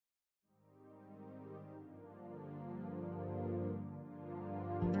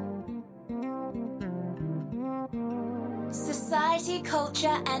Variety,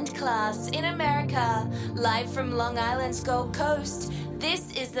 culture, and class in America. Live from Long Island's Gold Coast,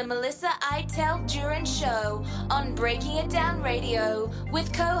 this is the Melissa Iteld Jurin Show on Breaking It Down Radio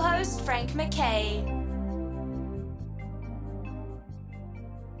with co-host Frank MacKay.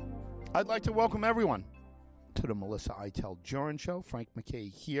 I'd like to welcome everyone to the Melissa Iteld Jurin Show. Frank MacKay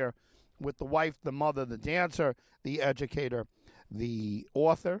here with the wife, the mother, the dancer, the educator, the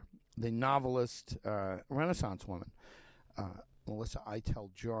author, the novelist, Renaissance woman, Melissa Iteld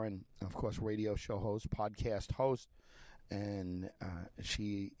Jurin, of course, radio show host, podcast host, and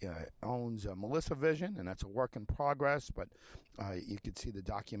she owns Melissa Vision, and that's a work in progress, but you can see the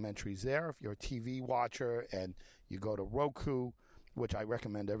documentaries there. If you're a TV watcher and you go to Roku, which I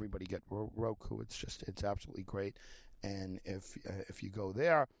recommend everybody get Roku, it's absolutely great. And if you go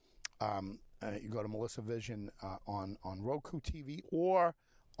there, you go to Melissa Vision on Roku TV or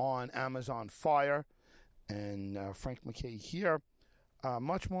on Amazon Fire. And Frank MacKay here.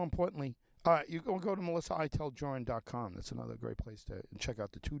 Much more importantly, you can go to melissaiteldjurin.com. That's another great place to check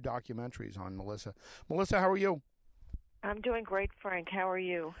out the two documentaries on Melissa. Melissa, how are you? I'm doing great, Frank. How are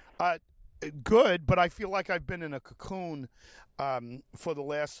you? Good, but I feel like I've been in a cocoon for the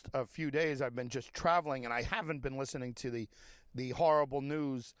last few days. I've been just traveling, and I haven't been listening to the horrible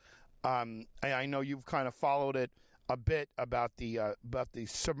news. I know you've kind of followed it a bit about the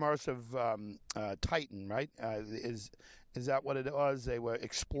submersive Titan, right? Is that what it was? They were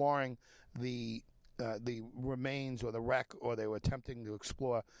exploring the remains or the wreck, or they were attempting to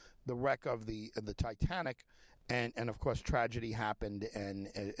explore the wreck of the Titanic, and of course tragedy happened, and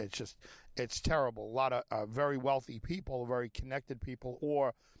it's terrible. A lot of very wealthy people, very connected people,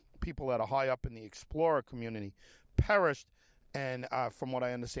 or people that are high up in the explorer community perished, and from what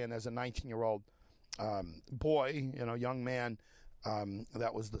I understand, as a 19-year-old boy, young man,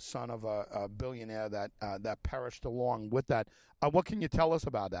 that was the son of a billionaire that perished along with that. What can you tell us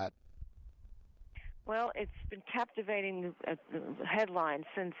about that? Well, it's been captivating headlines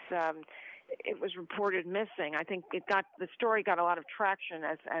since it was reported missing. I think the story got a lot of traction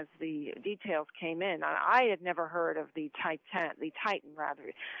as the details came in. I had never heard of the Titan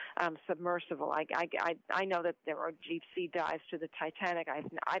submersible. I know that there are deep sea dives to the Titanic.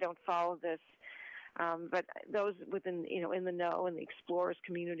 I don't follow this. But those within, in the know, in the explorers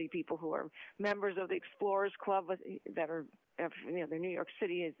community, people who are members of the Explorers Club that are, the New York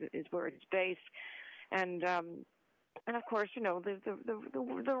City is where it's based, and of course,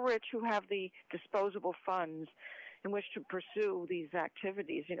 the rich who have the disposable funds in which to pursue these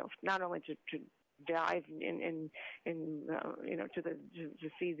activities, not only to dive to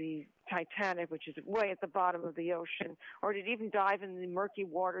see the Titanic, which is way at the bottom of the ocean, or to even dive in the murky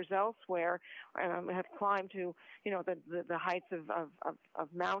waters elsewhere, have climbed to the heights of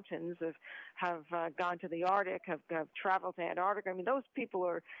mountains, have gone to the Arctic, have traveled to Antarctica. I mean, those people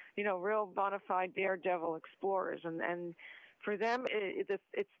are real bona fide daredevil explorers, and for them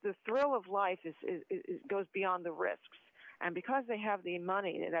it's the thrill of life goes beyond the risks. And because they have the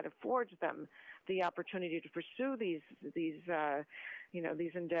money that affords them the opportunity to pursue these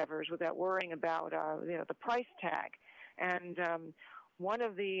endeavors without worrying about the price tag, and one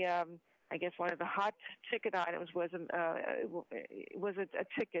of the hot ticket items was a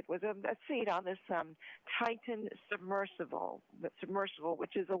seat on this Titan submersible,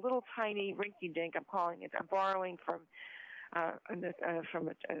 which is a little tiny rinky-dink. I'm borrowing from an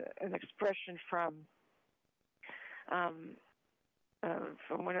expression from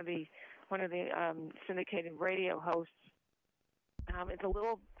one of the syndicated radio hosts. It's a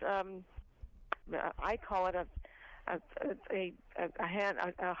little, I call it a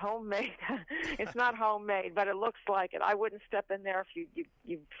homemade. It's not homemade, but it looks like it. I wouldn't step in there if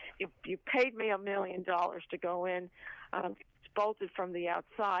you paid me $1 million to go in. It's bolted from the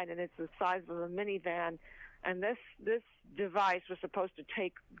outside, and it's the size of a minivan. And this device was supposed to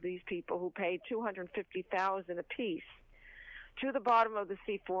take these people who paid $250,000 apiece to the bottom of the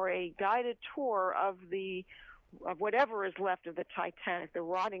sea for a guided tour of whatever is left of the Titanic,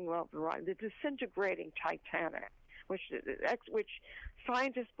 the disintegrating Titanic, which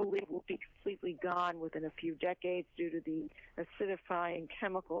scientists believe will be completely gone within a few decades due to the acidifying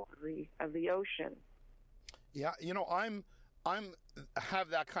chemicals of the ocean. Yeah, I'm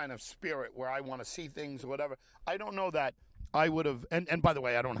have that kind of spirit where I want to see things or whatever. I don't know that I would have, and by the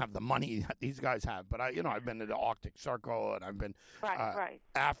way, I don't have the money that these guys have, but I've been to the Arctic Circle, and I've been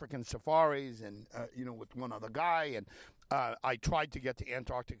African safaris, and with one other guy, and I tried to get to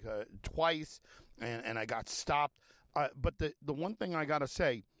Antarctica twice, and I got stopped. But the one thing I got to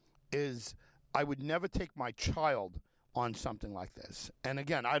say is I would never take my child on something like this. And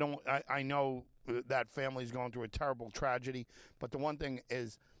again, I know that family's going through a terrible tragedy. But the one thing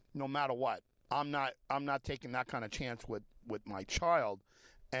is, no matter what, I'm not taking that kind of chance with my child.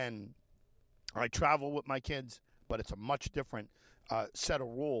 And I travel with my kids, but it's a much different set of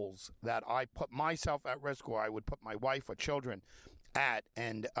rules that I put myself at risk, or I would put my wife or children at.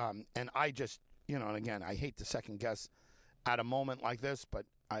 And I just, and again, I hate to second guess at a moment like this, but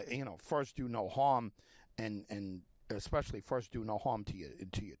I, first do no harm, and especially first do no harm to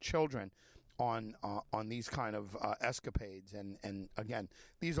your children on these kind of escapades. And again,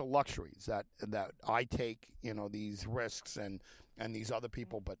 these are luxuries that I take, these risks and these other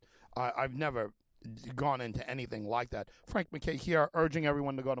people, but I've never gone into anything like that. Frank MacKay here, urging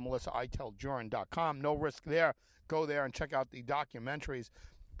everyone to go to MelissaIteldJurin.com. No risk there. Go there and check out the documentaries.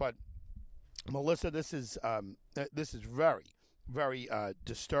 But Melissa, this is very, very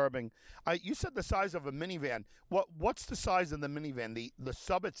disturbing. You said the size of a minivan. What's the size of the minivan? The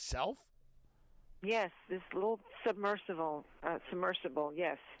sub itself? Yes, this little submersible,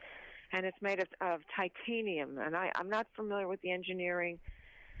 yes, and it's made of titanium. And I'm not familiar with the engineering,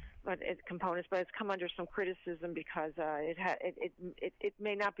 components, but it's come under some criticism because it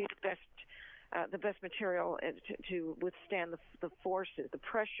may not be the best material to withstand the forces, the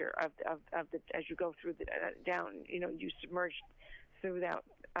pressure of the as you go through the down. You submerge throughout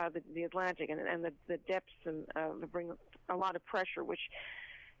the Atlantic, and the depths and bring a lot of pressure, which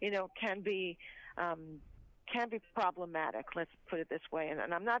can be problematic. Let's put it this way.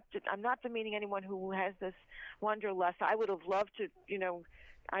 And I'm not demeaning anyone who has this wanderlust. I would have loved to,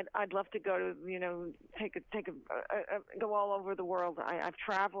 I'd love to go to, go all over the world. I've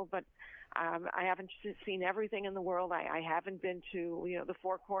traveled, but I haven't seen everything in the world. I haven't been to, the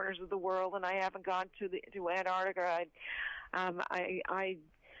four corners of the world, and I haven't gone to Antarctica. And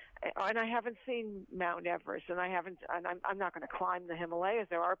I haven't seen Mount Everest, and I'm not going to climb the Himalayas.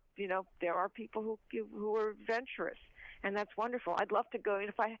 There are people who are adventurous, and that's wonderful. I'd love to go. And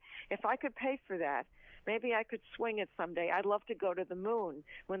if I could pay for that, maybe I could swing it someday. I'd love to go to the moon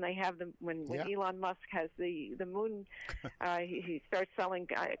when they have when Elon Musk has the moon. He starts selling.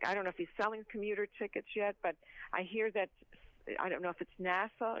 I don't know if he's selling commuter tickets yet, but I hear that I don't know if it's NASA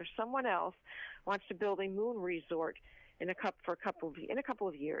or someone else wants to build a moon resort in a couple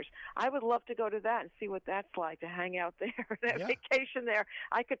of years. I would love to go to that and see what that's like, to hang out there, vacation there.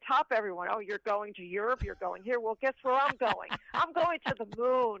 I could top everyone. Oh, you're going to Europe, you're going here. Well, guess where I'm going? I'm going to the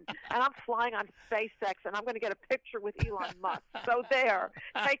moon, and I'm flying on SpaceX, and I'm going to get a picture with Elon Musk. So there,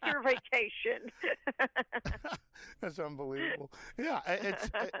 take your vacation. That's unbelievable. Yeah,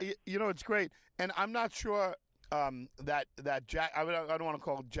 it's great, and I'm not sure that Jack. I don't want to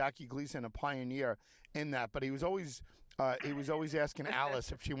call Jackie Gleason a pioneer in that, but he was always asking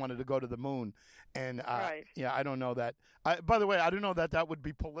Alice if she wanted to go to the moon, and right. Yeah, I don't know that. By the way, I don't know that would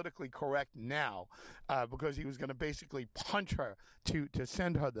be politically correct now, because he was going to basically punch her to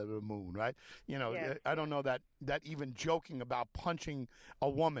send her to the moon, right? Yes. I don't know that even joking about punching a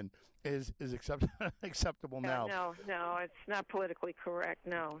woman is acceptable now. No, it's not politically correct.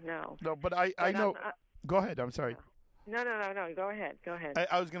 No. No, but I know. Go ahead. I'm sorry. No. Go ahead.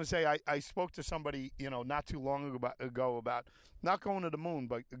 I was going to say I spoke to somebody not too long ago about not going to the moon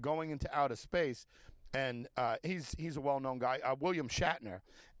but going into outer space, and he's a well-known guy, William Shatner,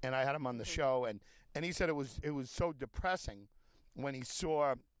 and I had him on the show, and he said it was so depressing when he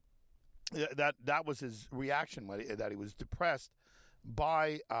saw that was his reaction, that he was depressed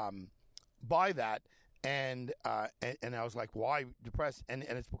by that. And I was like, why depressed? And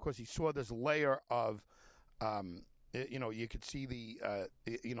it's because he saw this layer of, you could see the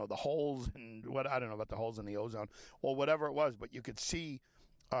holes, and I don't know about the holes in the ozone or whatever it was, but you could see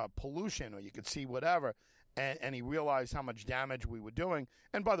pollution, or you could see whatever. And he realized how much damage we were doing.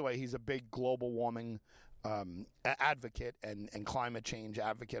 And by the way, he's a big global warming advocate and climate change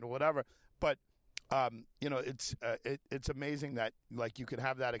advocate or whatever. But it's amazing that you could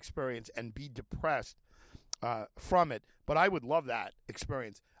have that experience and be depressed from it. But I would love that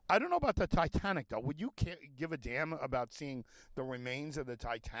experience. I don't know about the Titanic, though. Would you give a damn about seeing the remains of the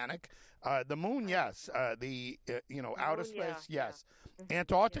Titanic? The moon, yes. Outer space, yes. Yeah.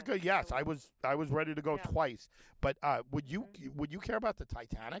 Antarctica, yes. I was ready to go twice. But would you care about the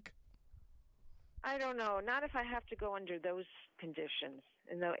Titanic? I don't know. Not if I have to go under those conditions,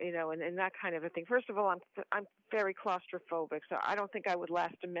 and that kind of a thing. First of all, I'm very claustrophobic, so I don't think I would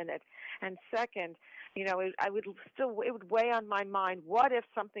last a minute. And second, it would weigh on my mind. What if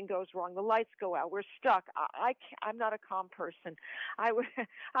something goes wrong? The lights go out. We're stuck. I'm not a calm person.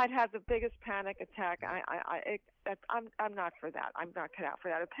 I'd have the biggest panic attack. I'm not for that. I'm not cut out for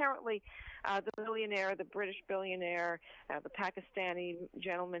that. Apparently, the British billionaire, the Pakistani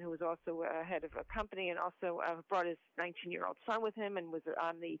gentleman who was also head of a company and also brought his 19-year-old son with him and was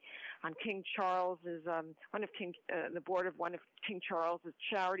on King Charles's the board of one of King Charles's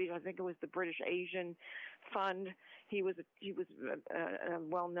charities. I think it was the British Asian Fund. He was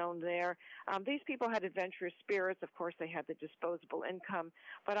well known there. These people had adventurous spirits. Of course, they had the disposable income.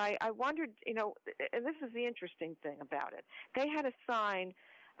 But I wondered, and this is the interesting thing about it. They had to sign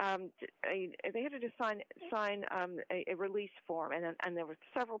a release form, and there were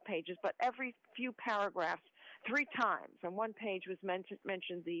several pages, but every few paragraphs, 3 times, on one page was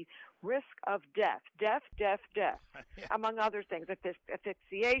mentioned the risk of death, among other things,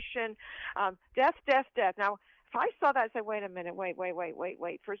 asphyxiation, death. Now, if I saw that, I'd say, wait a minute, wait.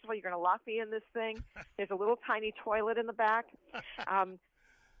 First of all, you're going to lock me in this thing. There's a little tiny toilet in the back.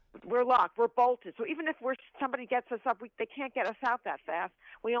 We're locked. We're bolted. So even if somebody gets us up, they can't get us out that fast.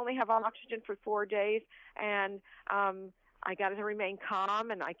 We only have oxygen for 4 days, and I got to remain calm,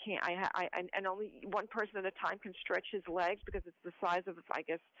 and I can't. And only one person at a time can stretch his legs because it's the size of, I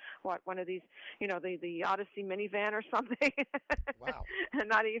guess, one of these, the Odyssey minivan or something. Wow. And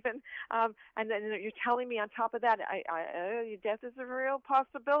not even. And then you're telling me on top of that, death is a real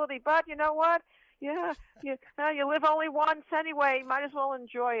possibility. But you know what? Yeah, you live only once anyway. Might as well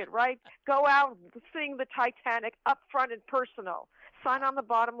enjoy it, right? Go out, sing the Titanic up front and personal. Sign on the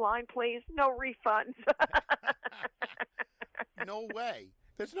bottom line, please. No refunds. No way.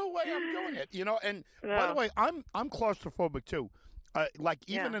 There's no way I'm doing it. And no. By the way, I'm claustrophobic too.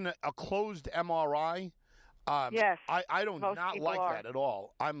 Even in a closed MRI. Yes. I don't not like that at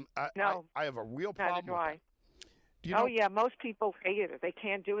all. I have a real problem with that. Most people hate it. They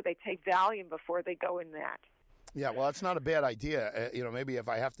can't do it. They take Valium before they go in that. Yeah, well, that's not a bad idea. Maybe if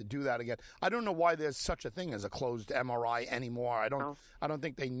I have to do that again, I don't know why there's such a thing as a closed MRI anymore. I don't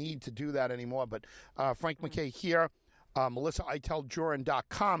think they need to do that anymore. But Frank MacKay here,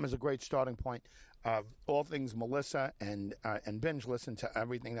 MelissaIteldJurin.com is a great starting point. All things Melissa and binge listen to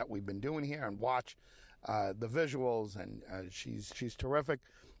everything that we've been doing here and watch the visuals, and she's terrific.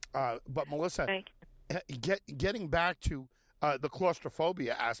 But Melissa. Getting back to the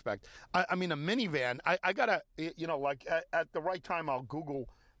claustrophobia aspect, I mean, a minivan, I got to, at the right time, I'll Google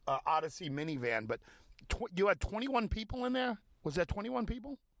Odyssey minivan, but you had 21 people in there? Was that 21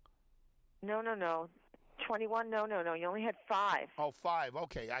 people? No. 21? No. You only had 5. Oh, 5.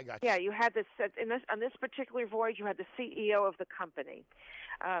 Okay, I got you. Yeah, you had on this particular voyage, you had the CEO of the company,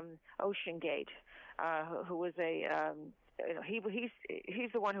 OceanGate, who was a...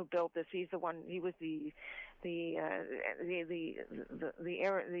 he's the one who built this. He was the one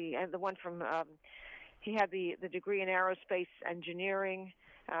from. He had the degree in aerospace engineering,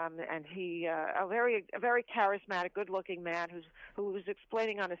 and he a very charismatic, good-looking man who was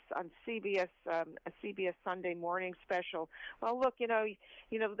explaining on CBS a CBS Sunday morning special. Well, look, this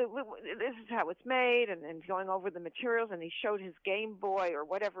is how it's made, and going over the materials, and he showed his Game Boy or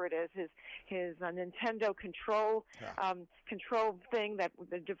whatever it is, his Nintendo control thing, that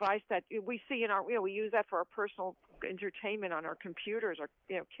the device that we see in our we use that for our personal entertainment on our computers. Our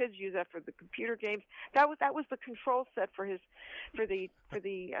kids use that for the computer games. That was the control set for this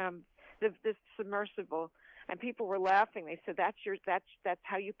submersible, and people were laughing. They said that's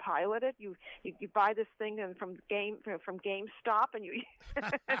how you pilot it. You buy this thing from GameStop, and you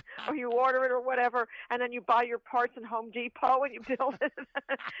or you order it or whatever, and then you buy your parts in Home Depot and you build it,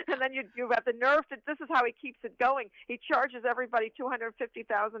 and then you have the nerve to. This is how he keeps it going. He charges everybody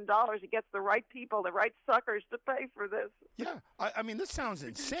 $250,000. He gets the right people, the right suckers to pay for this. Yeah, I mean, this sounds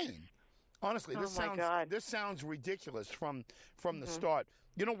insane. Honestly, this sounds ridiculous from the start.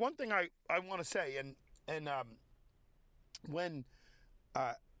 One thing I want to say, and when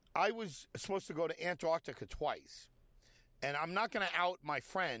I was supposed to go to Antarctica twice, and I'm not going to out my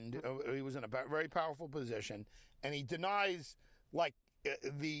friend. He was in a very powerful position, and he denies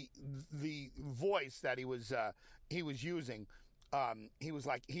the voice that he was using. He was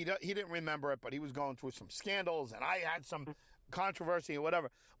like he didn't remember it, but he was going through some scandals, and I had some controversy or whatever.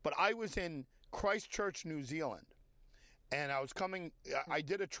 But I was in Christchurch, New Zealand, and I was coming. I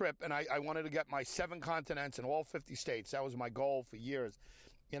did a trip, and I wanted to get my 7 continents in all 50 states. That was my goal for years,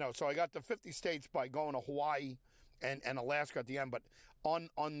 So I got to 50 states by going to Hawaii and Alaska at the end. But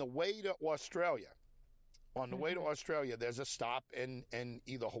on the way to Australia. There's a stop in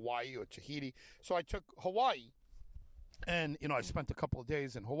either Hawaii or Tahiti. So I took Hawaii, and I spent a couple of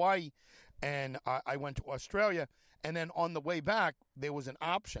days in Hawaii, and I went to Australia, and then on the way back there was an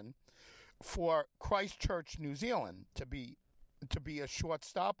option for Christchurch, New Zealand, to be a short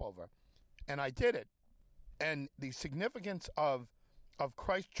stopover, and I did it, And the significance of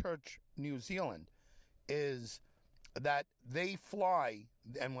Christchurch, New Zealand, is that they fly,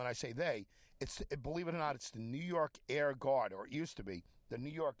 and when I say they, it's, believe it or not, it's the New York Air Guard, or it used to be. The New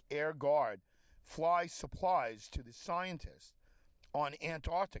York Air Guard flies supplies to the scientists on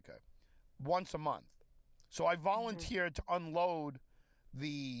Antarctica once a month. So I volunteered to unload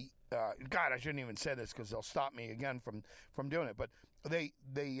the God, I shouldn't even say this because they'll stop me again from doing it. But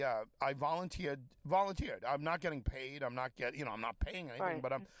I volunteered. I'm not getting paid. I'm not paying anything, Right.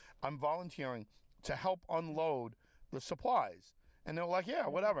 but I'm volunteering to help unload the supplies. And they were like, yeah,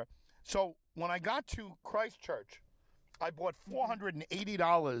 whatever. So when I got to Christchurch, I bought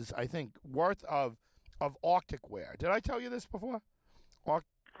 $480, I think, worth of Arctic wear. Did I tell you this before?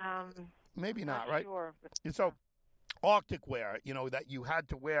 Maybe not, right? Sure. So Arctic wear, that you had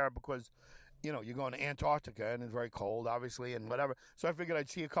to wear because, you're going to Antarctica and it's very cold, obviously, and whatever. So I figured I'd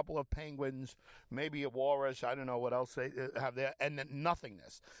see a couple of penguins, maybe a walrus, I don't know what else they have there, and then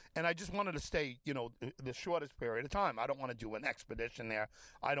nothingness. And I just wanted to stay, the shortest period of time. I don't want to do an expedition there.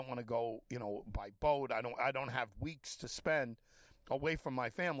 I don't want to go, by boat. I don't have weeks to spend away from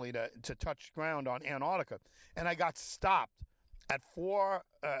my family to touch ground on Antarctica. And I got stopped at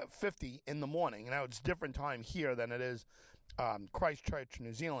 4:50 in the morning. Now, it's different time here than it is Christchurch,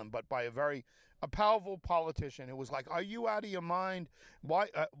 New Zealand, but by a powerful politician who was like, "Are you out of your mind?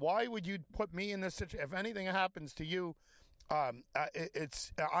 Why would you put me in this situation? If anything happens to you,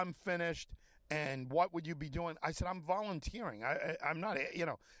 I'm finished. And what would you be doing?" I said, "I'm volunteering. I'm not,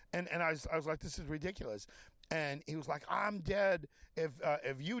 And I was like, "This is ridiculous." And he was like, "I'm dead.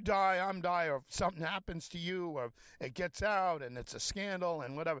 If you die, I'm die. Or if something happens to you, or it gets out, and it's a scandal,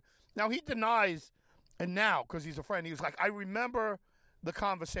 and whatever." Now he denies. And now, because he's a friend, he was like, "I remember the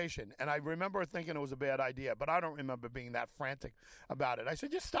conversation, and I remember thinking it was a bad idea, but I don't remember being that frantic about it." I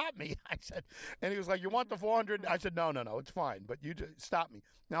said, "Just stop me." I said, and he was like, "You want the 400?" I said, No, it's fine, but you just stop me.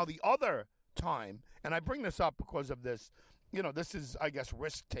 Now, the other time, and I bring this up because of this, this is, I guess,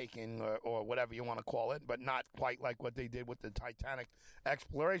 risk-taking or whatever you want to call it, but not quite like what they did with the Titanic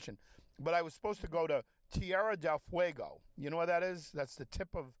exploration. But I was supposed to go to Tierra del Fuego. You know what that is? That's the tip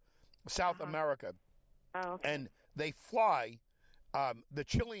of South America. Oh, okay. And they fly, the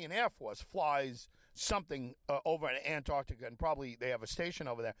Chilean Air Force flies something over in Antarctica, and probably they have a station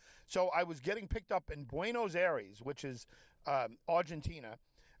over there. So I was getting picked up in Buenos Aires, which is Argentina.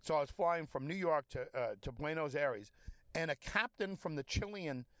 So I was flying from New York to Buenos Aires, and a captain from the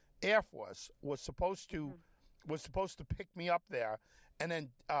Chilean Air Force was supposed to pick me up there, and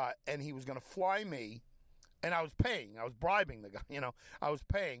then and he was going to fly me, and I was paying. I was bribing the guy. I was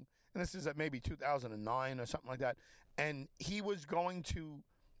paying. And this is at maybe 2009 or something like that. And he was going to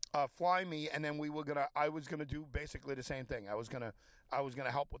fly me, and then I was gonna do basically the same thing. I was gonna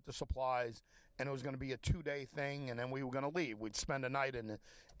help with the supplies, and it was gonna be a 2-day thing, and then we were gonna leave. We'd spend a night in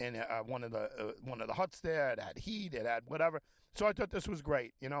one of the huts there. It had heat, it had whatever. So I thought this was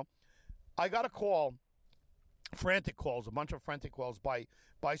great. I got a call, frantic calls, a bunch of frantic calls by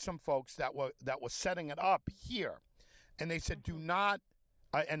some folks that were setting it up here, and they said, "Do not."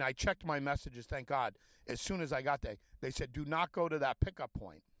 And I checked my messages, thank God. As soon as I got there, they said, "Do not go to that pickup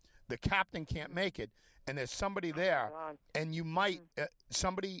point. The captain can't make it, and there's somebody there, and you might,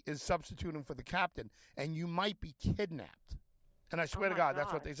 somebody is substituting for the captain, and you might be kidnapped." And I swear to God,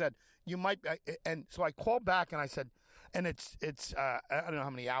 that's what they said. You might, and so I called back and I said, and it's I don't know how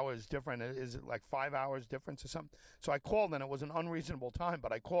many hours different. Is it like 5 hours difference or something? So I called, and it was an unreasonable time,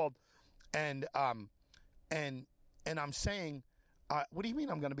 but I called, and I'm saying, "What do you mean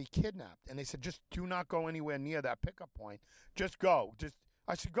I'm going to be kidnapped?" And they said, "Just do not go anywhere near that pickup point. Just go."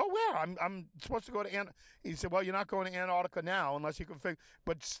 I said, "Go where? I'm supposed to go to Antarctica." He said, "Well, you're not going to Antarctica now unless you can figure.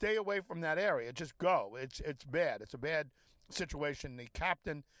 But stay away from that area. Just go. It's bad. It's a bad situation. The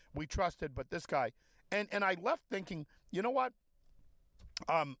captain we trusted, but this guy." And I left thinking, you know what?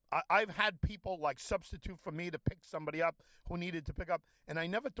 I've had people like substitute for me to pick somebody up who needed to pick up, and I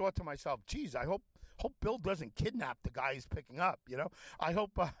never thought to myself, "Geez, I hope Bill doesn't kidnap the guy he's picking up." I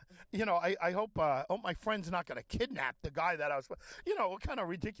hope, I hope my friend's not going to kidnap the guy that I was. What kind of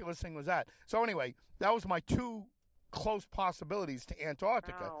ridiculous thing was that? So anyway, that was my two close possibilities to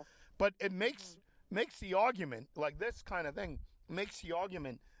Antarctica. Wow. But it makes the argument, like this kind of thing, makes the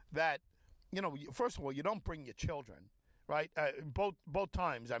argument that first of all, you don't bring your children. Right, both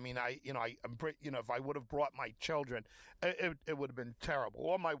times. I mean, if I would have brought my children, it would have been terrible.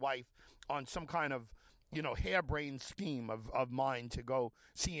 Or my wife on some kind of, harebrained scheme of mine to go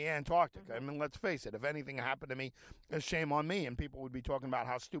see Antarctica. I mean, let's face it. If anything happened to me, shame on me, and people would be talking about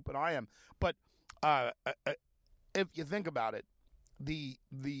how stupid I am. But if you think about it, the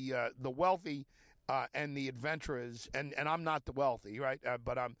wealthy and the adventurers, and I'm not the wealthy, right?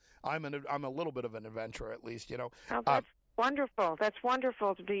 But I'm a little bit of an adventurer, at least, you know. Oh, that's wonderful. That's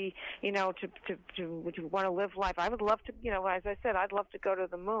wonderful to be, you know, to want to live life. I would love to, you know, as I said, I'd love to go to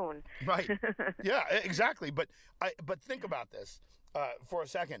the moon. Right. Yeah, exactly. But think about this for a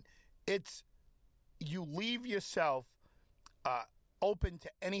second. It's you leave yourself open to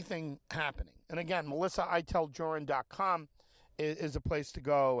anything happening. And again, MelissaIteldJurin.com is a place to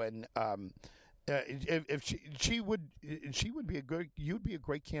go. And if she would be you'd be a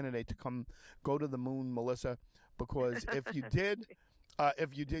great candidate to go to the moon, Melissa, because if you did,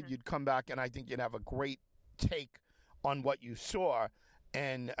 you'd come back, and I think you'd have a great take on what you saw.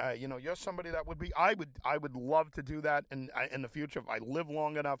 And you know, you're somebody that would be. I would love to do that in the future if I live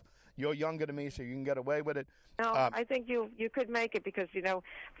long enough. You're younger than me, so you can get away with it. No, I think you could make it because, you know,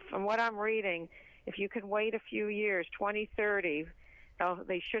 from what I'm reading, if you can wait a few years, 2030,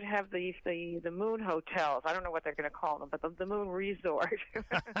 they should have the moon hotels. I don't know what they're going to call them, but the moon resort.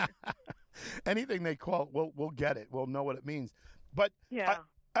 Anything they call it, we'll get it. We'll know what it means. But yeah,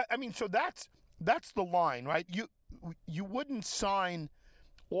 I mean, so that's the line, right? You wouldn't sign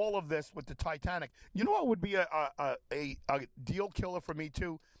all of this with the Titanic. You know what would be a deal killer for me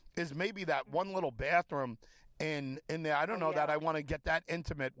too is maybe that one little bathroom in there. I don't know that I want to get that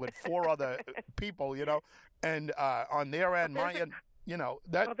intimate with 4 other people, you know, and on their end, my end. You know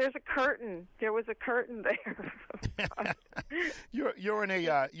that. Well, there's a curtain. There was a curtain there. You're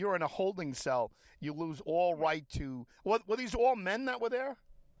in a holding cell. You lose all right to. Were these all men that were there?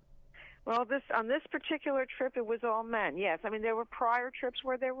 Well, on this particular trip, it was all men. Yes, I mean there were prior trips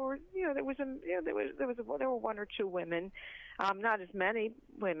where there were, you know, there were 1 or 2 women, not as many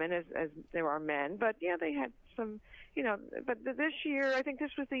women as there are men, but yeah, they had some, you know. But this year, I think this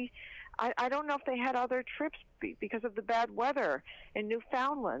was I don't know if they had other trips because of the bad weather in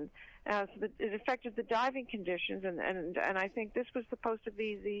Newfoundland. So it affected the diving conditions, and I think this was supposed to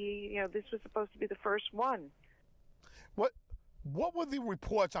be the first one. What were the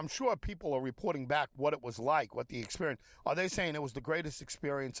reports? I'm sure people are reporting back what it was like, what the experience. Are they saying it was the greatest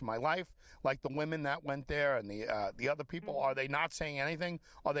experience of my life, like the women that went there and the other people? Mm-hmm. Are they not saying anything?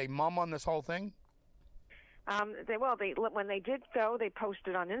 Are they mum on this whole thing? When they did go, they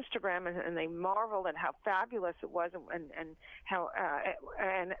posted on Instagram and they marveled at how fabulous it was and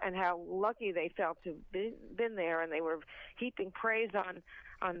how lucky they felt to have been there, and they were heaping praise on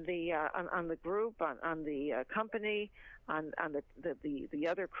the group, on the company, on the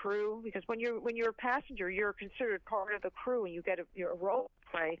other crew, because when you're a passenger, you're considered part of the crew and you get your role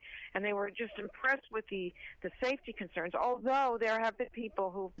play, and they were just impressed with the safety concerns. Although there have been people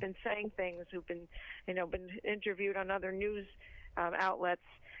who've been saying things, who've been interviewed on other news outlets,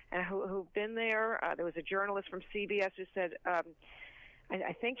 and who've been there. There was a journalist from CBS who said,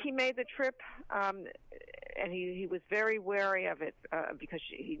 I think he made the trip, and he was very wary of it because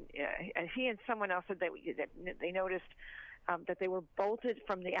he and someone else said they noticed that they were bolted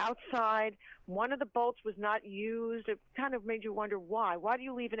from the outside. One of the bolts was not used. It kind of made you wonder why. Why do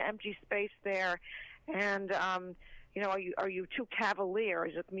you leave an empty space there? And you know, are you too cavalier?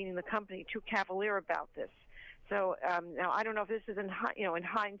 Is it, meaning the company, too cavalier about this? So now I don't know if this is in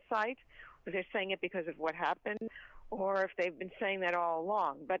hindsight, or they're saying it because of what happened, or if they've been saying that all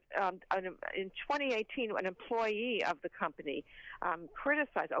along. But in 2018, an employee of the company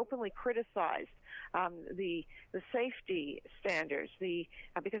openly criticized the safety standards,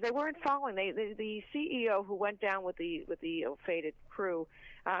 because they weren't following. The CEO who went down with the fated crew,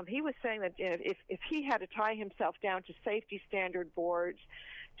 he was saying that if he had to tie himself down to safety standard boards,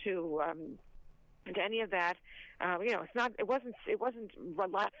 to any of that, it wasn't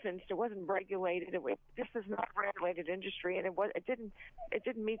licensed, it wasn't regulated. This is not a regulated industry, and it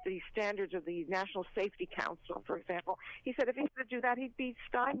didn't meet the standards of the National Safety Council, for example. He said if he could do that, he'd be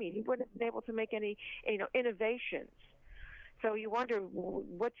stymied. He wouldn't have been able to make any innovations. So you wonder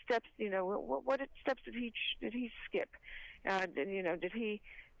what steps did he skip? Did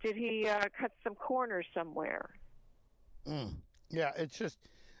he cut some corners somewhere? Yeah, it's just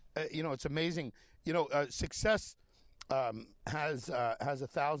it's amazing. Success has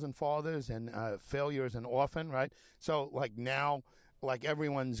 1,000 fathers, and failure is an orphan, right? So now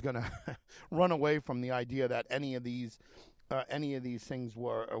everyone's gonna run away from the idea that any of these things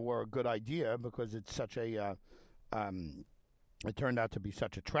were a good idea, because it's such a it turned out to be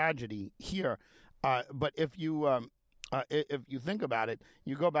such a tragedy here. But if you think about it,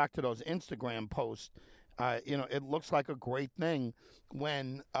 you go back to those Instagram posts. It looks like a great thing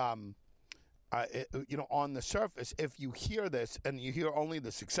when, on the surface, if you hear this and you hear only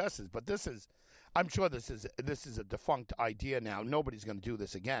the successes, but I'm sure this is a defunct idea now. Nobody's going to do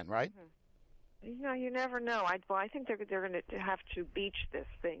this again, right? You never know. I think they're going to have to beach this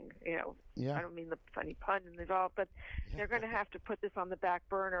thing. Yeah. I don't mean the funny pun involved, but they're going to have to put this on the back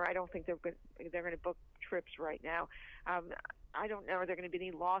burner. I don't think they're going to book trips right now. I don't know. Are there going to be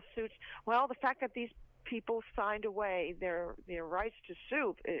any lawsuits? Well, the fact that these people signed away their rights to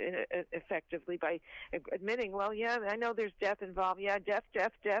sue effectively by admitting, well, yeah, I know there's death involved. Yeah, death,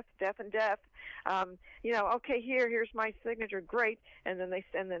 and death. Okay, here's my signature. Great, and then they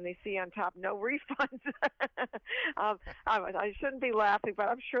see on top no refunds. I shouldn't be laughing, but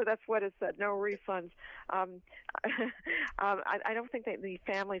I'm sure that's what it said. No refunds. I don't think the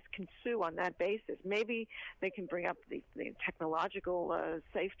families can sue on that basis. Maybe they can bring up the technological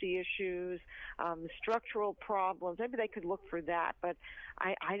safety issues, structural problems. Maybe they could look for that, but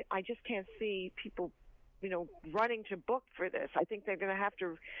I just can't see people, running to book for this. I think they're going to have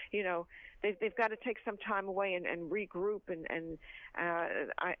to, they've got to take some time away and regroup. I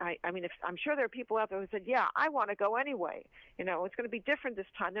mean, I'm sure there are people out there who said, yeah, I want to go anyway. It's going to be different this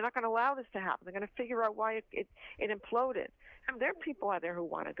time. They're not going to allow this to happen. They're going to figure out why it imploded. I mean, there are people out there who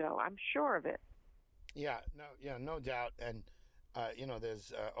want to go. I'm sure of it. No doubt. And,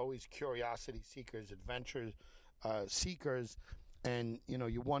 there's always curiosity seekers, adventure seekers, and,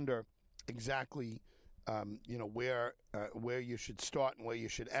 you wonder exactly, where you should start and where you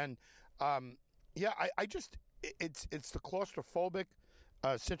should end. I just, it's the claustrophobic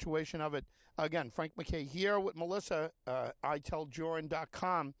situation of it. Again, Frank MacKay here with Melissa.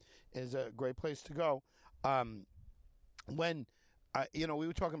 IteldJurin.com is a great place to go. When we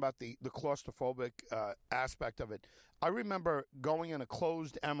were talking about the claustrophobic aspect of it. I remember going in a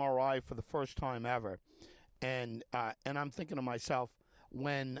closed MRI for the first time ever, and I'm thinking to myself,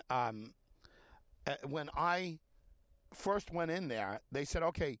 when I first went in there, they said,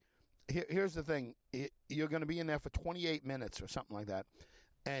 okay, here's the thing, you're going to be in there for 28 minutes or something like that,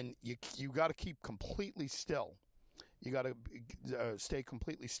 and you got to keep completely still. You got to stay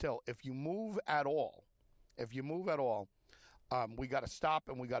completely still. If you move at all, we got to stop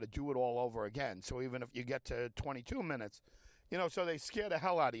and we got to do it all over again. So even if you get to 22 minutes, so they scare the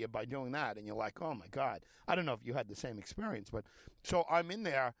hell out of you by doing that. And you're like, oh my God. I don't know if you had the same experience, but so I'm in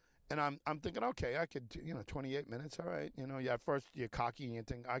there and I'm thinking, okay, I could, 28 minutes. All right. At first you're cocky and you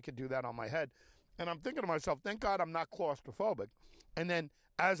think I could do that on my head. And I'm thinking to myself, thank God I'm not claustrophobic. And then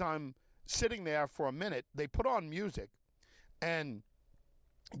as I'm sitting there for a minute, they put on music and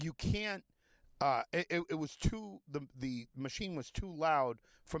you can't, it was the machine was too loud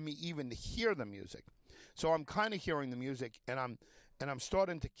for me even to hear the music. So I'm kind of hearing the music and I'm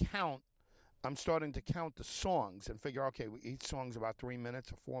starting to count. I'm starting to count the songs and figure, okay, each song's about 3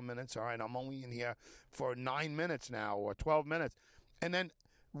 minutes or 4 minutes. All right, I'm only in here for 9 minutes now or 12 minutes. And then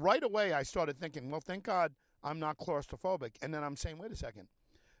right away I started thinking, well, thank God I'm not claustrophobic. And then I'm saying, wait a second.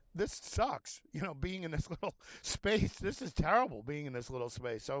 This sucks, being in this little space. This is terrible, being in this little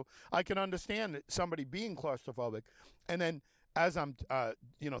space. So I can understand somebody being claustrophobic. And then as I'm,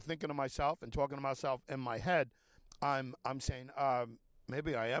 thinking to myself and talking to myself in my head, I'm saying,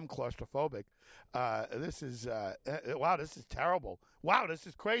 maybe I am claustrophobic. This is, wow, this is terrible. Wow, this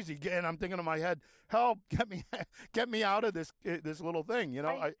is crazy. And I'm thinking in my head, help, get me out of this little thing.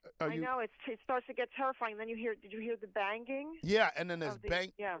 I know it starts to get terrifying. Then did you hear the banging? Yeah, and then there's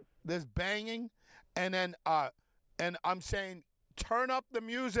there's banging, and then and I'm saying, turn up the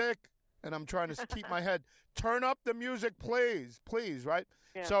music, and I'm trying to keep my head, turn up the music, please, right?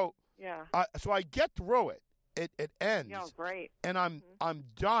 Yeah. So so I get through it. It ends. Yeah, great. And I'm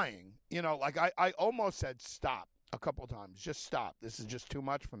dying. I almost said stop a couple times. Just stop. This is just too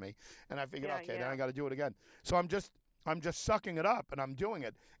much for me. And I figured, then I got to do it again. So I'm just sucking it up and I'm doing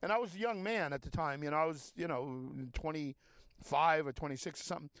it. And I was a young man at the time. I was 25 or 26 or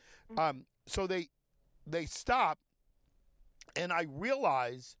something. So they stop, and I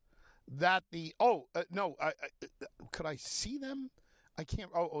realize that could I see them? I can't.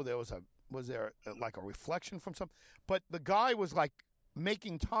 Was there like a reflection from something? But the guy was like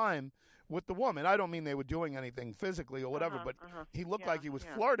making time with the woman. I don't mean they were doing anything physically or whatever, but he looked like he was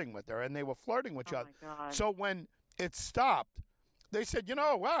flirting with her, and they were flirting with each other. So when it stopped, they said,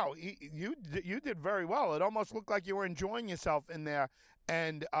 wow, you did very well. It almost looked like you were enjoying yourself in there.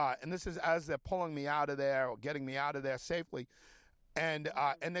 And this is as they're pulling me out of there or getting me out of there safely. And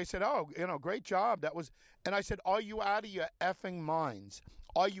they said, oh, great job. That was, and I said, are you out of your effing minds?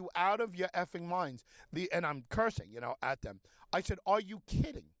 Are you out of your effing minds? And I'm cursing, at them. I said, are you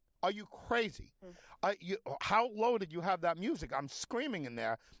kidding? Are you crazy? How low did you have that music? I'm screaming in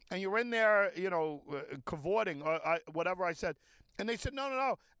there, and you're in there, cavorting or whatever I said. And they said,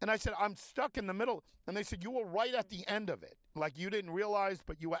 no. And I said, I'm stuck in the middle. And they said, you were right at the end of it. Like you didn't realize,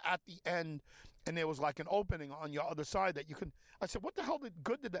 but you were at the end. and there was like an opening on your other side that you can. I said, what the hell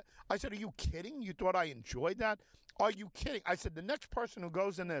good did that? I said, are you kidding? You thought I enjoyed that? Are you kidding? I said, the next person who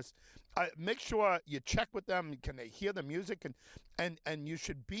goes in this, make sure you check with them. Can they hear the music? And you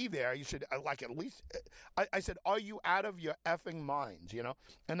should be there. You should like at least. I said, are you out of your effing minds? You know,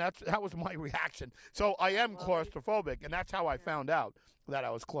 and that was my reaction. So I am claustrophobic, and that's how I found out that I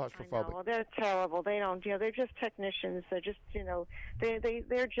was claustrophobic. I know. Well, they're terrible. They don't. You know, they're just technicians. They're just, you know,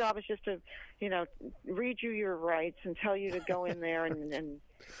 their job is just to, you know, read you your rights and tell you to go in there and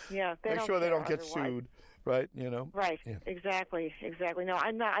yeah. Make sure they don't get sued. Right, you know. Right, yeah. Exactly. No,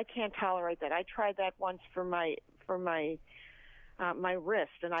 I'm not. I can't tolerate that. I tried that once for my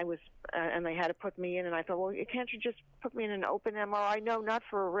wrist, and I was, and they had to put me in, and I thought, well, can't you just put me in an open MRI? No, not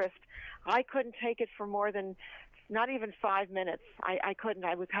for a wrist. I couldn't take it for more than, not even 5 minutes. I couldn't.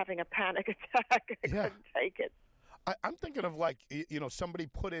 I was having a panic attack. I couldn't take it. I'm thinking of like, you know, somebody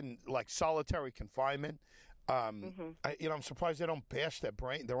put in like solitary confinement. I'm surprised they don't bash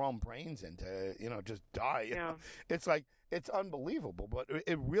their own brains into, you know, just die. You know? It's like, it's unbelievable, but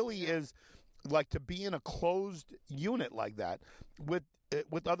it really is like to be in a closed unit like that with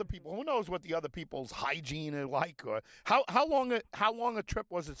other people. Who knows what the other people's hygiene is like, or how long a trip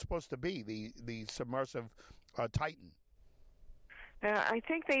was it supposed to be? The submersive Titan. I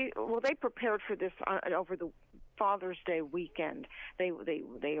think they prepared for this over the Father's Day weekend. They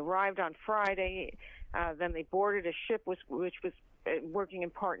arrived on Friday. Then they boarded a ship which was working in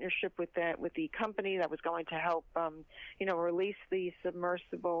partnership with the company that was going to help release the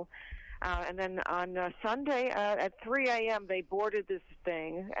submersible. And then on Sunday at 3 a.m. they boarded this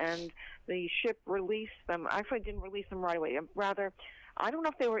thing, and the ship released them. Actually, didn't release them right away. Rather, I don't know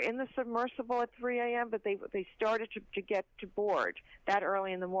if they were in the submersible at 3 a.m., but they started to get to board that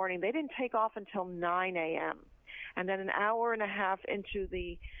early in the morning. They didn't take off until 9 a.m. And then an hour and a half into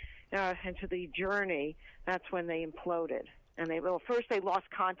the journey, that's when they imploded. And first they lost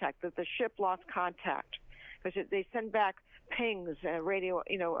contact. The ship lost contact because they send back pings, radio,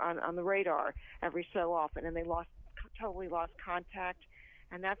 on the radar every so often, and they totally lost contact.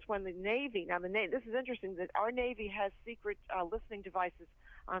 And that's when the Navy. Now this is interesting that our Navy has secret listening devices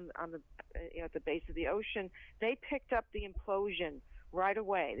on the at the base of the ocean. They picked up the implosion right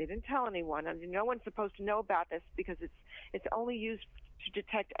away. They didn't tell anyone, and no one's supposed to know about this because it's only used to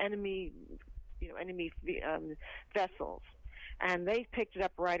detect enemy vessels, and they picked it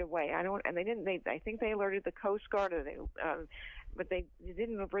up right away. I think they alerted the Coast Guard, but they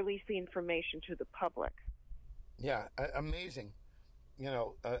didn't release the information to the public. Yeah, amazing.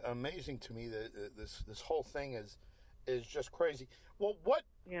 Amazing to me that this whole thing is just crazy. Well, what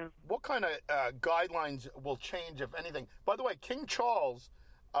kind of guidelines will change, if anything? By the way, King Charles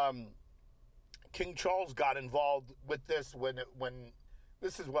got involved with this when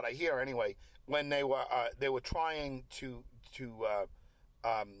this is what I hear anyway. When they were trying to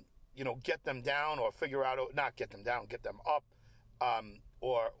get them down or figure out, not get them down, get them up,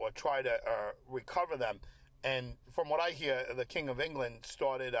 or try to recover them. And from what I hear, the King of England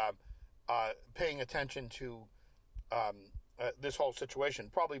started paying attention to this whole situation,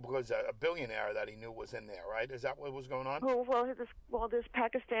 probably because a billionaire that he knew was in there, right? Is that what was going on? Well, this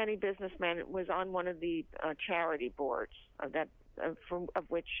Pakistani businessman was on one of the charity boards of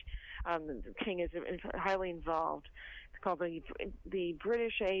which the king is highly involved. It's called the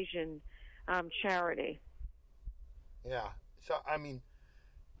British Asian Charity. Yeah. So I mean,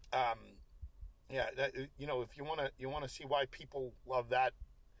 if you want to see why people love that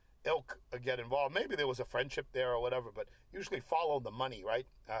ilk get involved, maybe there was a friendship there or whatever, but usually follow the money, right?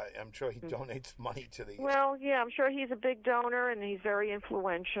 I'm sure he donates money to the... Well, yeah, I'm sure he's a big donor, and he's very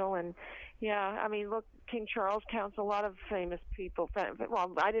influential, and I mean, look, King Charles counts a lot of famous people.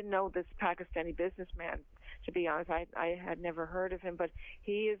 Well, I didn't know this Pakistani businessman, to be honest. I had never heard of him, but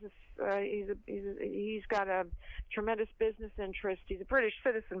he's got a tremendous business interest. He's a British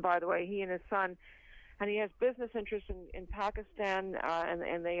citizen, by the way, he and his son. And he has business interests in Pakistan,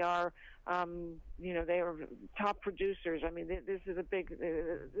 and they are, they are top producers. I mean, this is a big.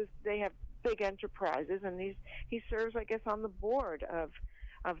 They have big enterprises, and he serves, I guess, on the board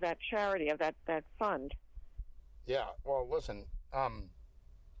of that charity, of that fund. Yeah. Well, listen.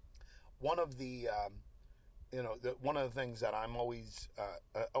 One of the, one of the things that I'm always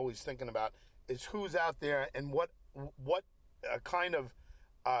thinking about is who's out there and what kind of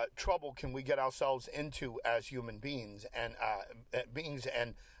trouble can we get ourselves into as human beings and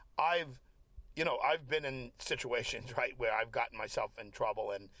I've been in situations, right, where I've gotten myself in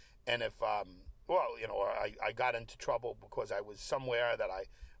trouble and if I got into trouble because I was somewhere that I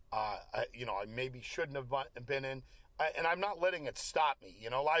maybe shouldn't have been in. and I'm not letting it stop me. You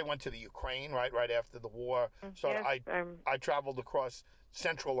know, I went to the Ukraine right after the war. So I traveled across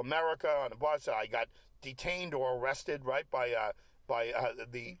Central America on a bus. I got detained or arrested, right, by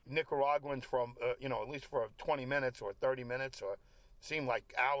the Nicaraguans from, at least for 20 minutes or 30 minutes or seemed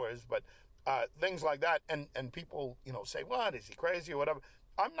like hours, but things like that. And people, say, what, is he crazy or whatever?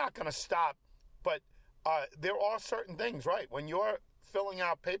 I'm not going to stop, but there are certain things, right? When you're filling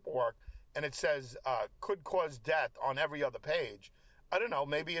out paperwork and it says could cause death on every other page, I don't know,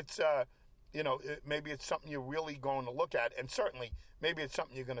 maybe it's, maybe it's something you're really going to look at. And certainly, maybe it's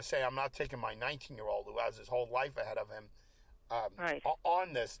something you're going to say, I'm not taking my 19-year-old who has his whole life ahead of him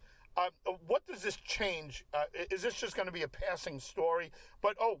on this. What does this change? Is this just going to be a passing story?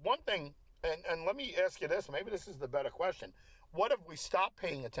 But, one thing, and let me ask you this, maybe this is the better question. What have we stopped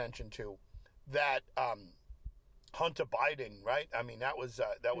paying attention to that Hunter Biden, right? I mean, that was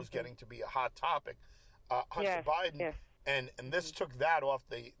getting to be a hot topic. Hunter Biden, and this took that off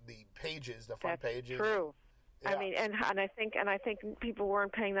the pages, the front pages. True. Yeah. I mean, and I think people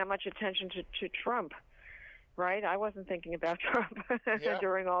weren't paying that much attention to Trump, right? I wasn't thinking about Trump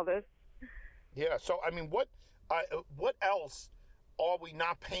during all this. Yeah. So I mean, what else are we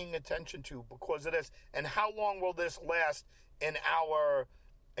not paying attention to because of this? And how long will this last in our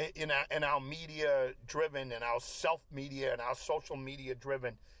media driven and our self media and our social media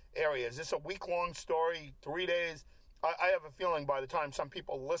driven area? Is this a week-long story, 3 days? I have a feeling by the time some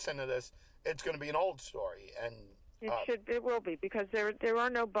people listen to this, it's going to be an old story. And it will be, because there are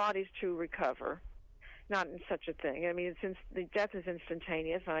no bodies to recover. Not in such a thing. I mean, since the death is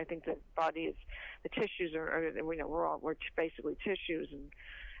instantaneous, and I think the body is, the tissues are we're basically tissues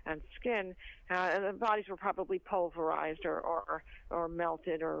and skin, and the bodies were probably pulverized or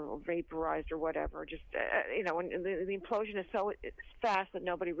melted or vaporized or whatever. Just when the implosion is so fast that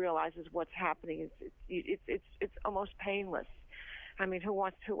nobody realizes what's happening. It's almost painless. I mean, who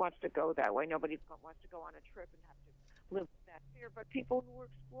wants to go that way? Nobody wants to go on a trip and have to live with that fear. But people who were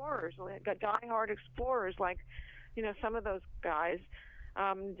explorers, die-hard explorers, like some of those guys,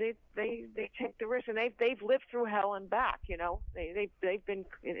 they take the risk, and they've lived through hell and back. They've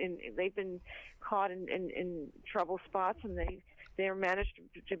been caught in trouble spots, and they're managed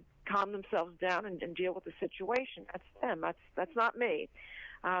to calm themselves down and deal with the situation. That's them. That's not me.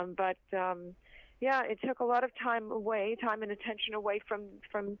 Yeah, it took a lot of time and attention away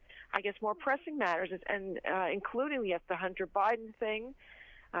from I guess, more pressing matters, and including the Hunter Biden thing,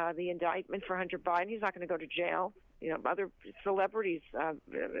 the indictment for Hunter Biden. He's not going to go to jail. Other celebrities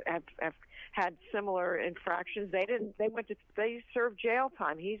have had similar infractions. They served jail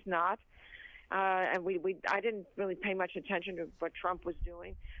time. He's not. And I didn't really pay much attention to what Trump was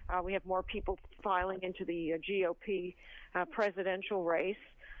doing. We have more people filing into the GOP presidential race.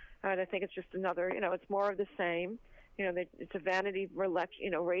 And I think it's just another, it's more of the same. It's a vanity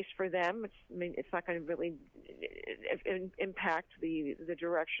race for them. It's not going to really impact the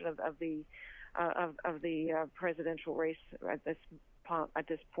direction of the presidential race at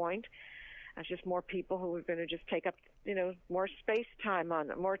this point. It's just more people who are going to just take up, more space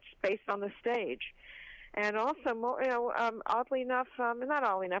on the stage, and also more, oddly enough, not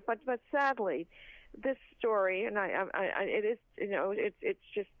oddly enough, but sadly, this story, and it is, it's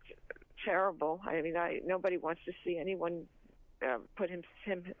just terrible. I mean, nobody wants to see anyone put him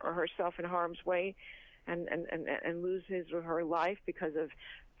or herself in harm's way, and lose his or her life because of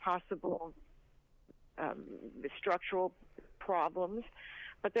possible structural problems.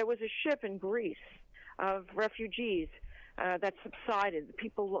 But there was a ship in Greece of refugees that subsided.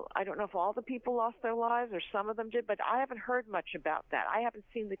 People, I don't know if all the people lost their lives or some of them did, but I haven't heard much about that. I haven't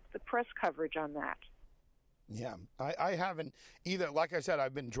seen the press coverage on that. Yeah, I haven't either. Like I said,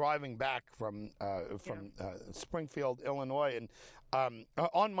 I've been driving back from Springfield, Illinois, and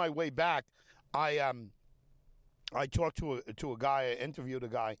on my way back, I talked to a guy, I interviewed a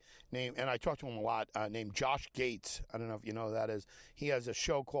guy and I talked to him a lot, named Josh Gates. I don't know if you know who that is. He has a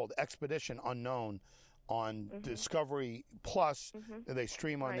show called Expedition Unknown on Discovery Plus. They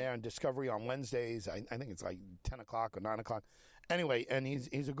stream on there, and Discovery on Wednesdays. I think it's like 10 o'clock or 9 o'clock. Anyway, and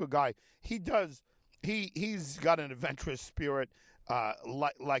he's a good guy. He's got an adventurous spirit,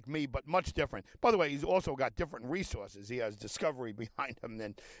 like me, but much different. By the way, he's also got different resources. He has Discovery behind him,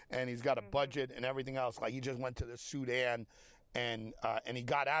 and he's got a budget and everything else. Like, he just went to the Sudan, and he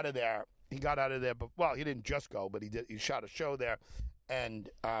got out of there. But well, he didn't just go, but he shot a show there, and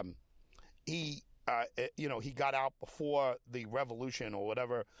he got out before the revolution or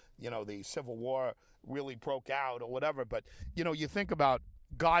whatever, the Civil War really broke out or whatever. But you think about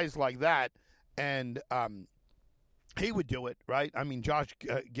guys like that. And he would do it, right? I mean, Josh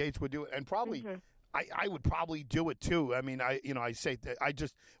Gates would do it, and probably I would probably do it too. I mean, I say that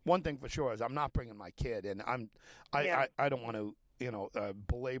one thing for sure is I'm not bringing my kid, and I don't want to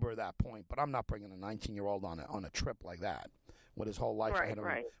belabor that point, but I'm not bringing a 19-year-old on a trip like that with his whole life ahead of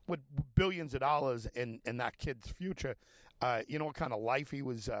him, with billions of dollars in that kid's future. You know what kind of life he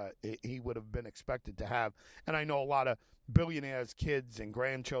would have been expected to have. And I know a lot of billionaires' kids and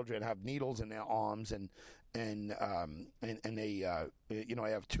grandchildren have needles in their arms, and they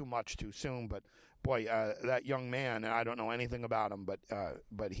have too much too soon. But boy, that young man, and I don't know anything about him,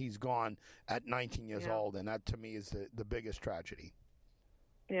 but he's gone at 19 years old, and that to me is the biggest tragedy.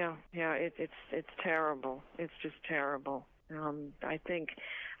 Yeah, it's terrible. It's just terrible. I think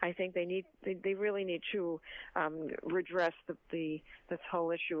they really need to redress this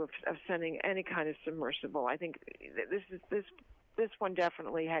whole issue of sending any kind of submersible. I think this one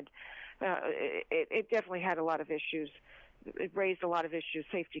definitely had it definitely had a lot of issues. It raised a lot of issues,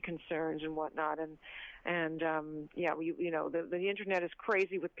 safety concerns and whatnot, and the internet is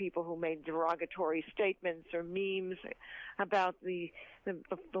crazy with people who made derogatory statements or memes about the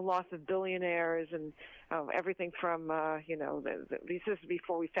loss of billionaires and everything from this is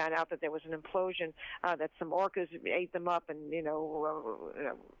before we found out that there was an implosion, that some orcas ate them up, and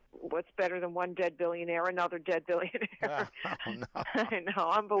what's better than one dead billionaire, another dead billionaire. Oh, no. I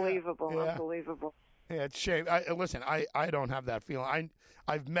know, unbelievable, unbelievable. Yeah, it's a shame. Listen, I don't have that feeling.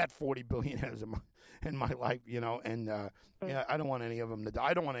 I've met 40 billionaires in my life, and I don't want any of them to die.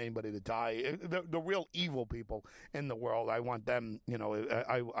 I don't want anybody to die. The real evil people in the world, I want them.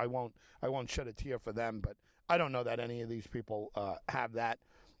 I won't shed a tear for them. But I don't know that any of these people have that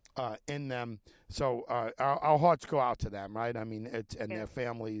in them. So our hearts go out to them, right? I mean, their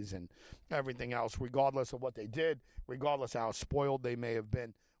families and everything else, regardless of what they did, regardless how spoiled they may have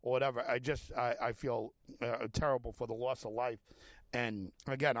been. Or whatever. I feel terrible for the loss of life. And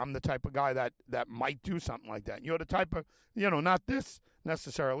again, I'm the type of guy that might do something like that. You're the type of, not this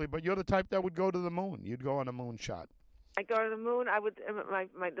necessarily, but you're the type that would go to the moon. You'd go on a moon shot. I go to the moon. I would.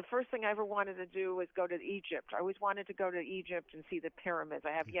 The first thing I ever wanted to do was go to Egypt. I always wanted to go to Egypt and see the pyramids.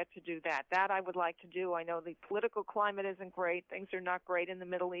 I have yet to do that. That I would like to do. I know the political climate isn't great. Things are not great in the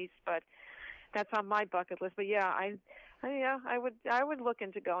Middle East, but that's on my bucket list. But I would look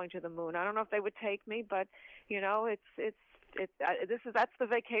into going to the moon. I don't know if they would take me, but that's the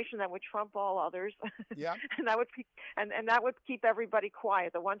vacation that would trump all others. Yeah. and that would keep everybody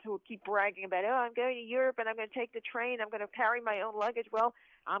quiet. The ones who would keep bragging about, I'm going to Europe and I'm going to take the train. I'm going to carry my own luggage. Well,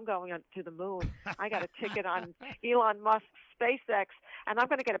 I'm going to the moon. I got a ticket on Elon Musk's SpaceX, and I'm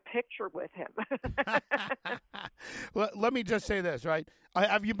going to get a picture with him. Well, let me just say this, right?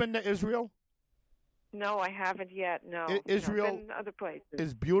 Have you been to Israel? No, I haven't yet. No, Israel been other places.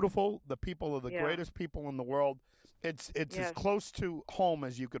 Is beautiful. The people are the greatest people in the world. It's as close to home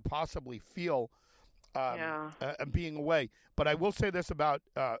as you could possibly feel being away. But I will say this about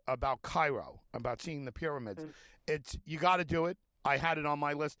Cairo, about seeing the pyramids. It's you got to do it. I had it on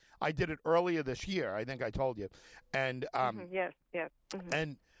my list. I did it earlier this year. I think I told you, and yes. Mm-hmm.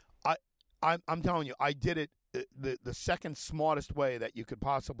 And I'm telling you, I did it the second smartest way that you could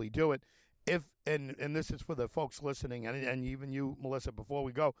possibly do it. And this is for the folks listening, and even you, Melissa, before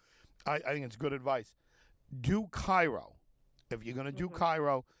we go, I think it's good advice. Do Cairo. If you're going to do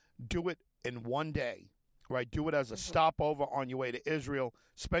Cairo, do it in one day, right? Do it as a stopover on your way to Israel.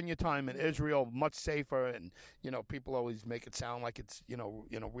 Spend your time in Israel, much safer. And, people always make it sound like it's,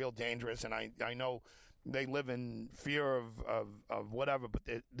 real dangerous. And I know they live in fear of whatever, but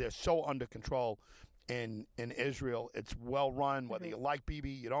they're so under control. In Israel, it's well run. Whether you like Bibi,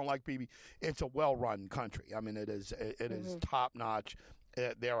 you don't like Bibi, it's a well run country. I mean, it is top notch.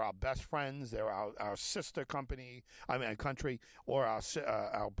 They're our best friends. They're our sister country, or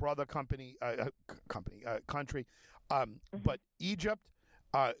our brother country. But Egypt,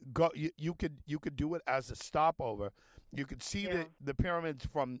 you could do it as a stopover. You could see the pyramids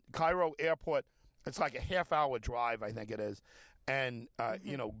from Cairo airport. It's like a half-hour drive, I think it is. And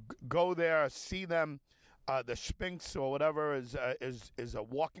go there, see them. The Sphinx or whatever is a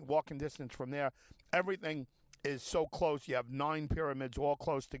walking distance from there. Everything is so close. You have 9 pyramids all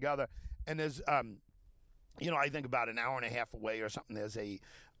close together, and there's I think about an hour and a half away or something. There's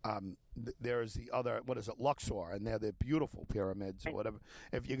the other, what is it, Luxor, and they're the beautiful pyramids or whatever.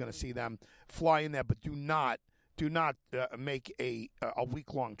 If you're going to see them, fly in there, but do not make a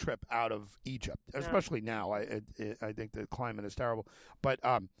week-long trip out of Egypt, especially now. I think the climate is terrible. But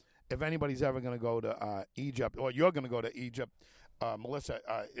if anybody's ever going to go to Egypt, or you're going to go to Egypt, Melissa,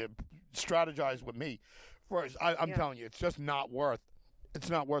 strategize with me. First, I'm telling you, it's just not worth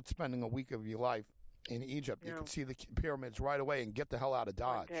spending a week of your life in Egypt. You can see the pyramids right away and get the hell out of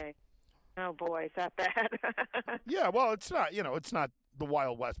Dodge. Oh boy, is that bad? Yeah, well, it's not. It's not the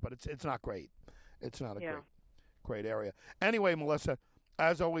Wild West, but it's not great. It's not a great area. Anyway, Melissa,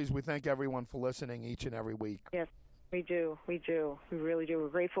 as always, we thank everyone for listening each and every week. Yes, we do. We really do. We're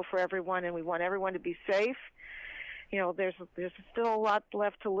grateful for everyone, and we want everyone to be safe. There's still a lot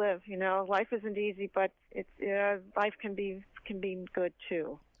left to live. Life isn't easy, but life can be good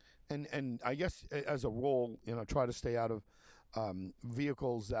too. And I guess as a rule, try to stay out of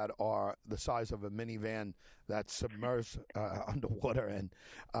vehicles that are the size of a minivan that's submerged underwater. And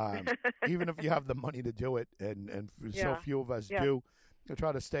even if you have the money to do it, and so few of us do,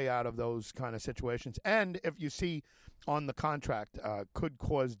 try to stay out of those kind of situations. And if you see on the contract, could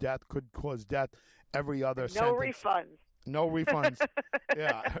cause death, every other sentence. No refunds.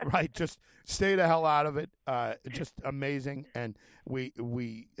 Yeah, right. Just stay the hell out of it. Just amazing. And we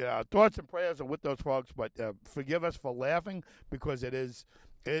thoughts and prayers are with those folks, but forgive us for laughing because it's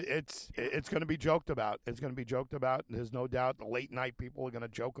going to be joked about. It's going to be joked about. There's no doubt the late night people are going to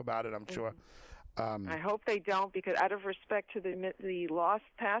joke about it, I'm sure. I hope they don't, because out of respect to the lost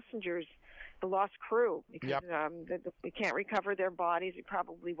passengers, the lost crew, because we can't recover their bodies. We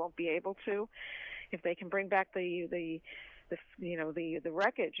probably won't be able to. If they can bring back the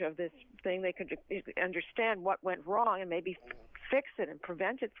wreckage of this thing, they could understand what went wrong and maybe fix it and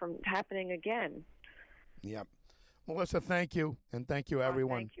prevent it from happening again. Yep. Melissa, thank you, and thank you,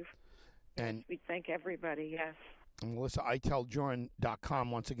 everyone. Thank you. And we thank everybody, yes. And Melissa,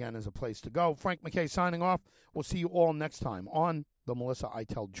 IteldJurin.com once again is a place to go. Frank MacKay signing off. We'll see you all next time on the Melissa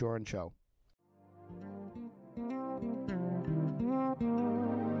Iteld Jurin Show.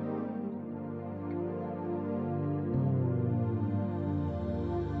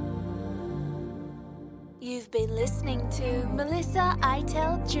 You've been listening to Melissa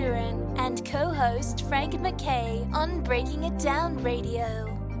Iteld Jurin and co-host Frank MacKay on Breaking It Down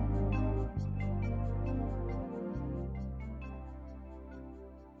Radio.